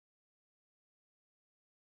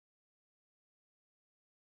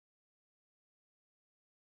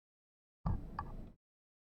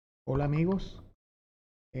Hola amigos,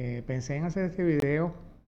 pensé en hacer este video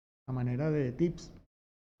a manera de tips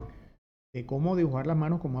de cómo dibujar las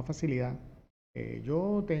manos con más facilidad.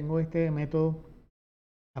 Yo tengo este método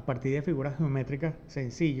a partir de figuras geométricas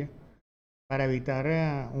sencillas para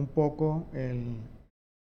evitar un poco el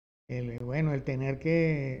tener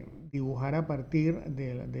que dibujar a partir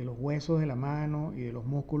de los huesos de la mano y de los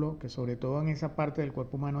músculos, que sobre todo en esa parte del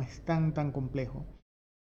cuerpo humano es tan complejo.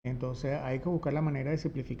 Entonces hay que buscar la manera de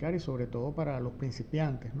simplificar y sobre todo para los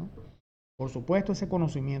principiantes, ¿no? Por supuesto, ese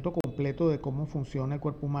conocimiento completo de cómo funciona el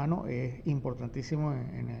cuerpo humano es importantísimo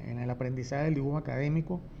en el aprendizaje del dibujo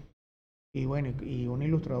académico y bueno, y un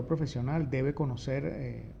ilustrador profesional debe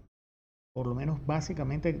conocer por lo menos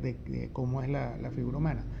básicamente de cómo es la figura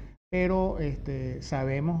humana. Pero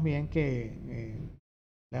sabemos bien que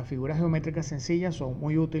las figuras geométricas sencillas son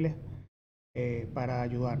muy útiles para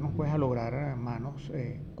ayudarnos pues a lograr manos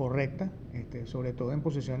correctas, sobre todo en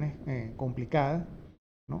posiciones complicadas,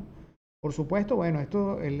 ¿no? Por supuesto, bueno,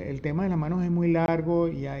 el tema de las manos es muy largo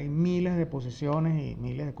y hay miles de posiciones y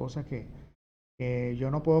miles de cosas que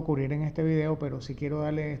yo no puedo cubrir en este video, pero sí quiero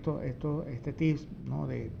darle este tips, ¿no?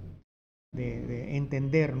 De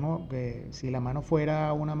entender, ¿no? Que si la mano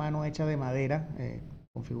fuera una mano hecha de madera,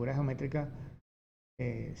 con figuras geométricas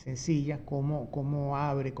sencillas, cómo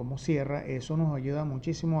abre, cómo cierra, eso nos ayuda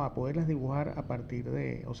muchísimo a poderlas dibujar a partir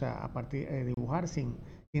de, o sea, a partir de dibujar sin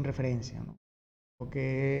referencia, ¿no?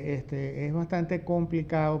 Porque es bastante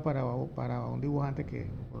complicado para un dibujante que,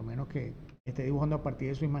 por lo menos que esté dibujando a partir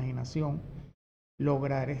de su imaginación,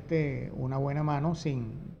 lograr una buena mano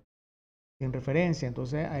sin referencia.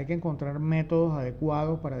 Entonces hay que encontrar métodos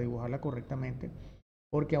adecuados para dibujarla correctamente.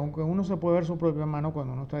 Porque aunque uno se puede ver su propia mano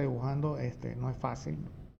cuando uno está dibujando, no es fácil.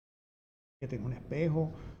 Que tenga un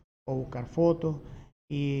espejo o buscar fotos.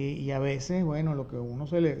 Y a veces, bueno, lo que a uno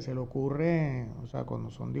se le ocurre, o sea, cuando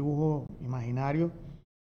son dibujos imaginarios,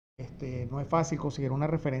 no es fácil conseguir una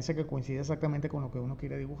referencia que coincida exactamente con lo que uno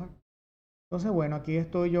quiere dibujar. Entonces, bueno, aquí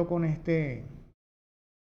estoy yo con este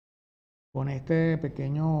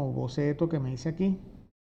pequeño boceto que me hice aquí.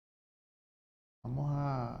 Vamos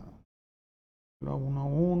a hacerlo uno a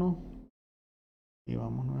uno y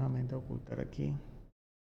vamos nuevamente a ocultar aquí.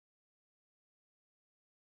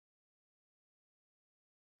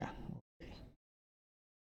 Ya, okay.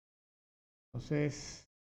 Entonces,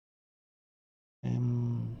 voy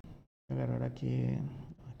a agarrar aquí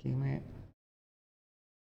me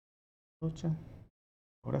escucha.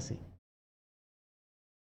 Ahora sí.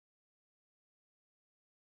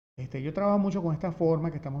 Yo trabajo mucho con esta forma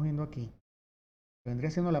que estamos viendo aquí. Vendría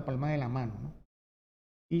siendo la palma de la mano, ¿no?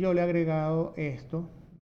 Y yo le he agregado esto,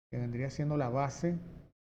 que vendría siendo la base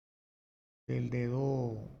del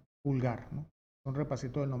dedo pulgar, ¿no? Un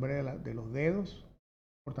repasito del nombre de los dedos,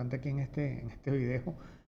 importante aquí en este video,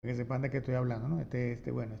 para que sepan de qué estoy hablando, ¿no?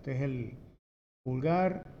 Bueno, este es el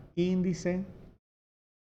pulgar, índice,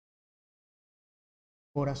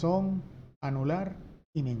 corazón, anular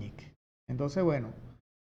y meñique. Entonces, bueno,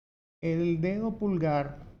 el dedo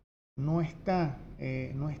pulgar no está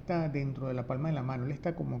dentro de la palma de la mano, él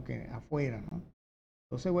está como que afuera, ¿no?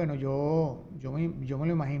 Entonces, bueno, yo me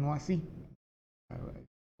lo imagino así,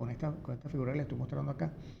 con esta figura que le estoy mostrando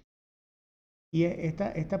acá. Y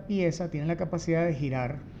esta pieza tiene la capacidad de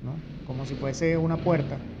girar, ¿no? Como si fuese una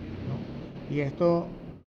puerta, ¿no? Y esto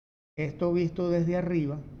visto desde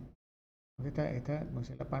arriba, no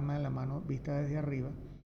sé, la palma de la mano vista desde arriba,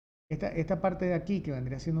 esta parte de aquí que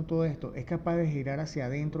vendría haciendo todo esto es capaz de girar hacia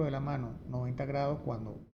adentro de la mano 90 grados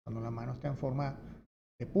cuando la mano está en forma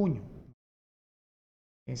de puño.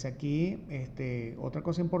 Es aquí, otra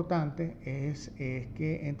cosa importante es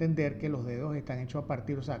que entender que los dedos están hechos a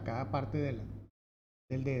partir, o sea, cada parte del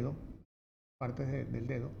dedo, del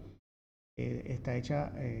dedo, está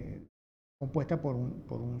hecha, compuesta por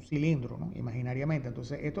un cilindro, ¿no? Imaginariamente.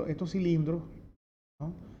 Entonces, estos cilindros,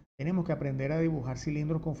 ¿no? Tenemos que aprender a dibujar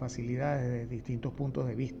cilindros con facilidad desde distintos puntos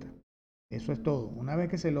de vista. Eso es todo. Una vez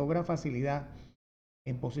que se logra facilidad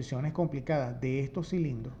en posiciones complicadas de estos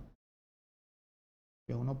cilindros,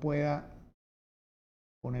 que uno pueda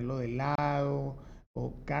ponerlo de lado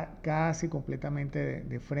o casi completamente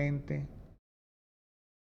de frente.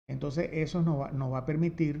 Entonces eso nos va a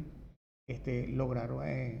permitir lograr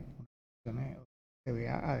se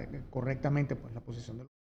vea correctamente pues, la posición del.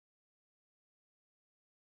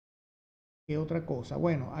 ¿Qué otra cosa?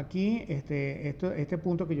 Bueno, aquí este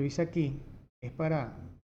punto que yo hice aquí es para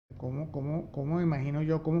cómo me imagino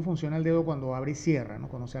yo cómo funciona el dedo cuando abre y cierra, ¿no?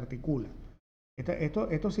 Cuando se articula.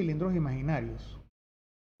 Estos cilindros imaginarios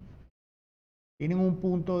tienen un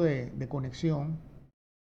punto de conexión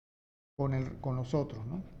con los otros,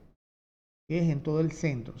 ¿no? es en todo el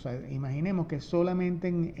centro. O sea, imaginemos que solamente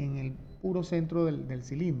en el puro centro del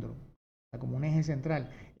cilindro, o sea, como un eje central,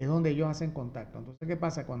 es donde ellos hacen contacto. Entonces, ¿qué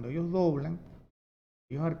pasa? Cuando ellos doblan,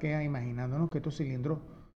 ellos arquean imaginándonos que estos cilindros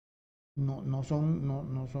no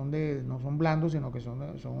son blandos, sino que son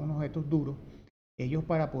unos objetos duros. Ellos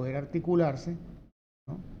para poder articularse,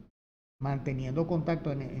 ¿no? Manteniendo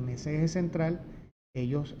contacto en ese eje central,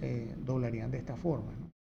 ellos doblarían de esta forma,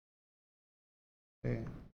 ¿no? Eh,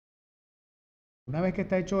 una vez que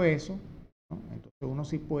está hecho eso, ¿no? Entonces uno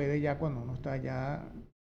sí puede ya cuando uno está ya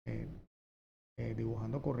eh,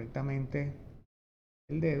 dibujando correctamente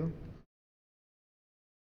el dedo,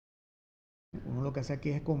 uno lo que hace aquí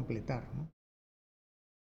es completar, ¿no?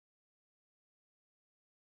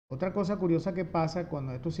 Otra cosa curiosa que pasa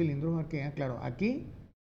cuando estos cilindros arquean, claro, aquí,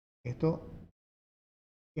 esto,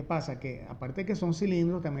 ¿qué pasa? Que aparte de que son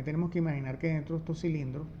cilindros, también tenemos que imaginar que dentro de estos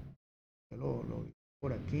cilindros, yo lo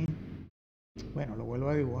por aquí, bueno, lo vuelvo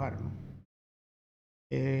a dibujar, ¿no?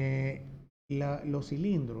 Eh, los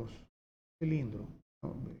cilindros,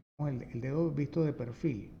 ¿no? El dedo visto de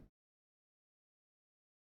perfil.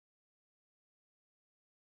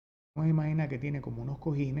 Vamos a imaginar que tiene como unos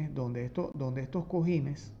cojines donde estos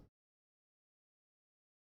cojines,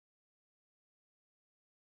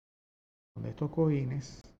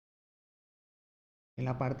 en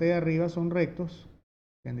la parte de arriba son rectos,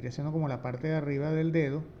 vendría siendo como la parte de arriba del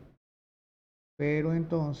dedo, pero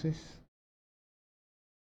entonces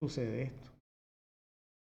sucede esto.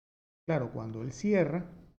 Claro, cuando él cierra,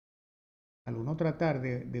 al uno tratar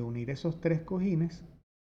de unir esos tres cojines,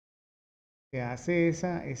 se hace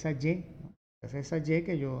esa Y, ¿no? Se hace esa Y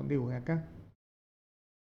que yo dibujé acá.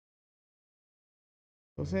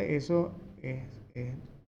 Entonces eso es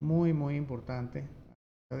muy, muy importante.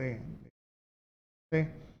 De,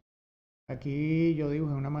 de- aquí yo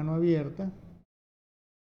dibujé una mano abierta,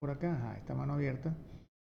 por acá, ajá, esta mano abierta,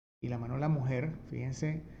 y la mano de la mujer,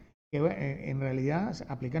 fíjense que en realidad se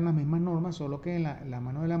aplican las mismas normas, solo que la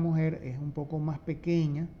mano de la mujer es un poco más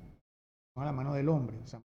pequeña, ¿no? A la mano del hombre, o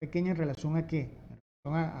sea, más pequeña en relación a qué, en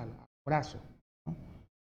relación al brazo, ¿no?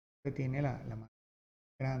 Que tiene la mano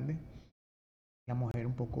grande, la mujer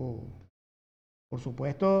un poco, por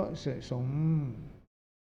supuesto,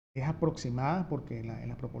 es aproximada porque en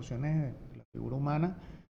las proporciones de la figura humana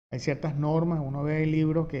hay ciertas normas, uno ve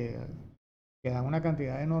libros que dan una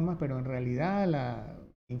cantidad de normas, pero en realidad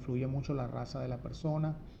influye mucho la raza de la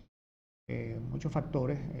persona, muchos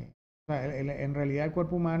factores. O sea, en realidad el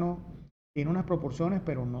cuerpo humano tiene unas proporciones,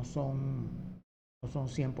 pero no son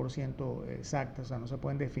 100% exactas, o sea, no se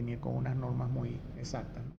pueden definir con unas normas muy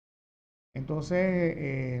exactas, ¿no?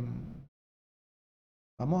 Entonces,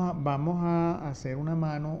 vamos a hacer una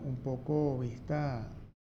mano un poco vista,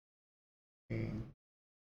 eh,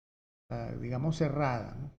 digamos,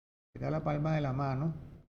 cerrada, ¿no? Era la palma de la mano,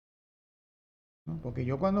 ¿no? Porque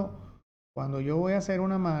cuando yo voy a hacer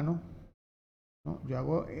una mano, ¿no? Yo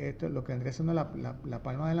hago esto, lo que vendría siendo la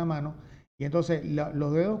palma de la mano, y entonces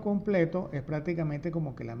los dedos completos es prácticamente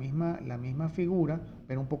como que la misma figura,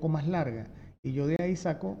 pero un poco más larga. Y yo de ahí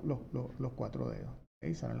saco los cuatro dedos.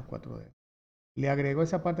 Ahí salen los cuatro dedos. Le agrego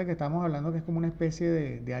esa parte que estamos hablando, que es como una especie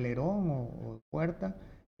de alerón o puerta,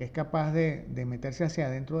 que es capaz de meterse hacia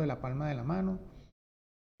adentro de la palma de la mano,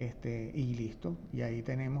 y listo. Y ahí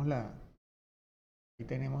tenemos ya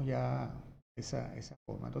esa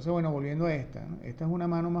forma. Entonces, bueno, volviendo a esta, ¿no? Esta es una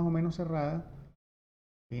mano más o menos cerrada.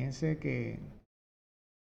 Fíjense que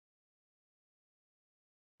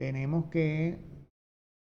tenemos que,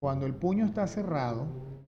 cuando el puño está cerrado,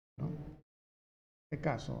 ¿no? En este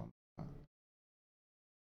caso, el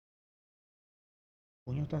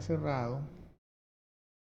puño está cerrado,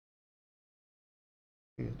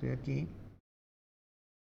 yo estoy aquí.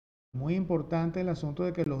 Muy importante el asunto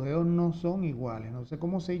de que los dedos no son iguales. No sé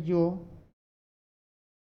cómo sé yo,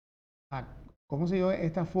 ah, cómo sé yo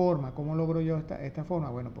esta forma, cómo logro yo esta forma.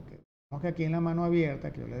 Bueno, porque vemos que aquí en la mano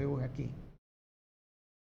abierta, que yo le dibujé aquí,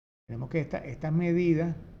 tenemos que estas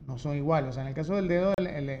medidas no son iguales. O sea, en el caso del dedo,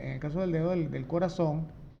 en el caso del dedo del corazón,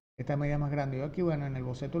 esta medida es más grande. Yo aquí, bueno, en el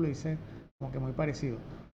boceto lo hice como que muy parecido.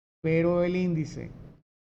 Pero el índice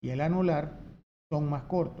y el anular son más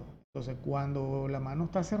cortos. Entonces, cuando la mano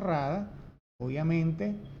está cerrada,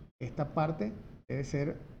 obviamente esta parte debe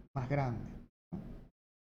ser más grande, ¿no?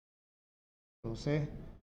 Entonces,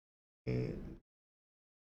 eh,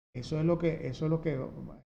 eso es lo que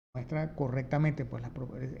muestra correctamente, pues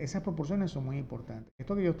esas proporciones son muy importantes.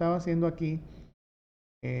 Esto que yo estaba haciendo aquí,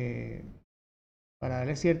 eh, para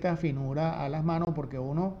darle cierta finura a las manos, porque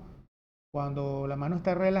uno, cuando la mano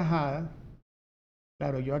está relajada,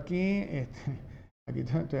 claro, yo aquí, aquí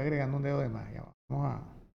estoy agregando un dedo de más, ya vamos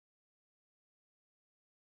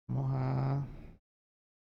Vamos a...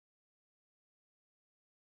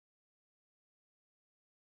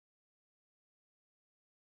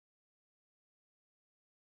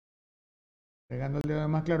 Pegando el dedo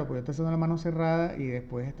más claro, porque yo estoy haciendo la mano cerrada y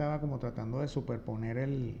después estaba como tratando de superponer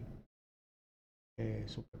el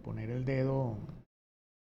dedo,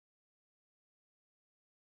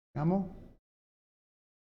 digamos,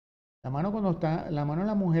 la mano de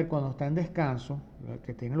la mujer cuando está en descanso,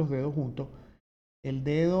 que tiene los dedos juntos, el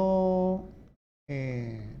dedo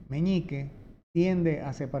meñique tiende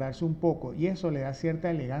a separarse un poco y eso le da cierta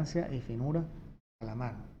elegancia y finura a la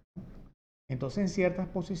mano. Entonces en ciertas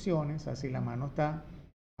posiciones, así la mano está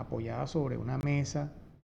apoyada sobre una mesa,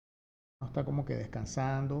 no está como que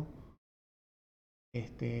descansando,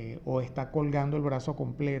 o está colgando el brazo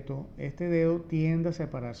completo, este dedo tiende a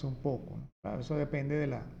separarse un poco, ¿no? Claro, eso depende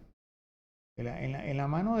en la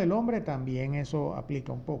mano del hombre también eso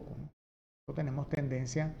aplica un poco, ¿no? Nosotros tenemos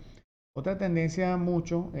tendencia, otra tendencia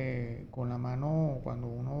mucho con la mano, cuando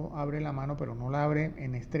uno abre la mano pero no la abre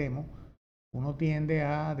en extremo, uno tiende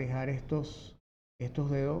a dejar estos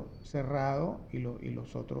dedos cerrados y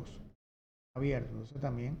los otros abiertos. Entonces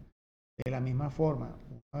también, de la misma forma,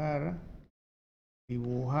 uno agarra,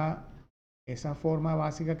 dibuja esa forma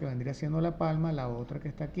básica que vendría siendo la palma, la otra que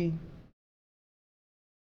está aquí.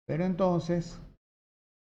 Pero entonces,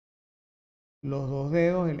 los dos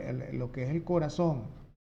dedos, lo que es el corazón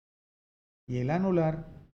y el anular,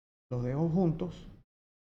 los dejo juntos.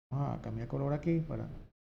 Vamos a cambiar color aquí para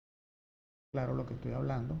claro lo que estoy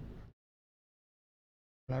hablando.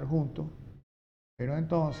 Hablar juntos. Pero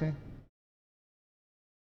entonces,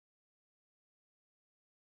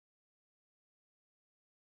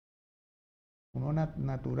 uno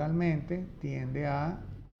naturalmente tiende a,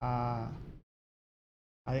 a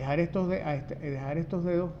dejar dejar estos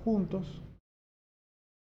dedos juntos.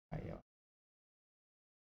 Ahí va.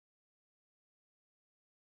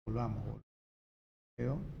 Volvamos.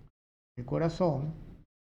 El corazón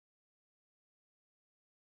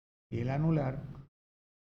y el anular.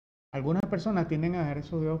 Algunas personas tienden a dejar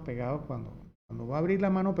esos dedos pegados cuando va a abrir la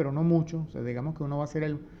mano, pero no mucho. O sea, digamos que uno va a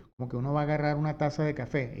hacer como que uno va a agarrar una taza de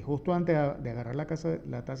café. Y justo antes de agarrar la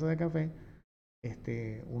taza de café,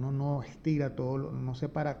 uno no estira todo, no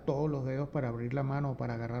separa todos los dedos para abrir la mano o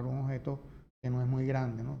para agarrar un objeto que no es muy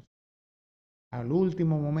grande, ¿no? Al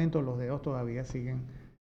último momento los dedos todavía siguen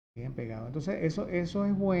pegados. Entonces eso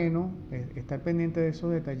es bueno, estar pendiente de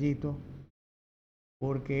esos detallitos,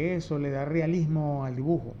 porque eso le da realismo al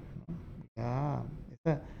dibujo, ¿no? Ya,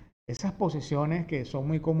 esas posiciones que son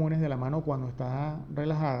muy comunes de la mano cuando está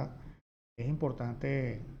relajada, es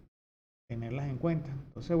importante tenerlas en cuenta.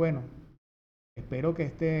 Entonces, bueno, espero que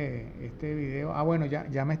este video... Ah, bueno,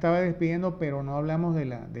 ya me estaba despidiendo, pero no hablamos de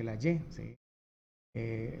la Y, ¿sí?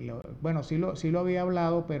 Bueno, sí lo había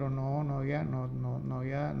hablado, pero no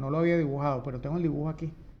lo había dibujado, pero tengo el dibujo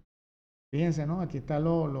aquí. Fíjense, ¿no? Aquí están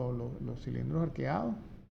los cilindros arqueados.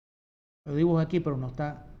 Lo dibujo aquí, pero no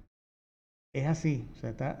está... Es así, o sea,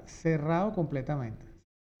 está cerrado completamente.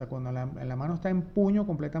 O sea, cuando la mano está en puño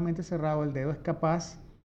completamente cerrado, el dedo es capaz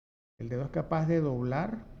de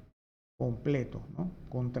doblar completo, ¿no?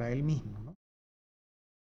 Contra él mismo, ¿no?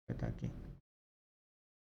 Está aquí.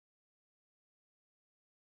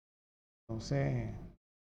 Entonces,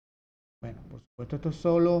 bueno, por supuesto, esto es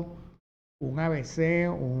solo un ABC,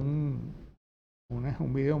 un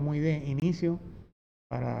video muy de inicio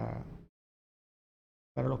para,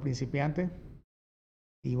 para los principiantes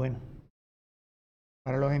y bueno,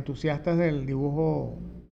 para los entusiastas del dibujo,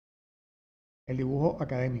 el dibujo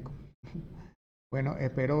académico. Bueno,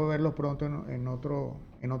 espero verlos pronto en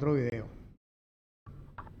otro video.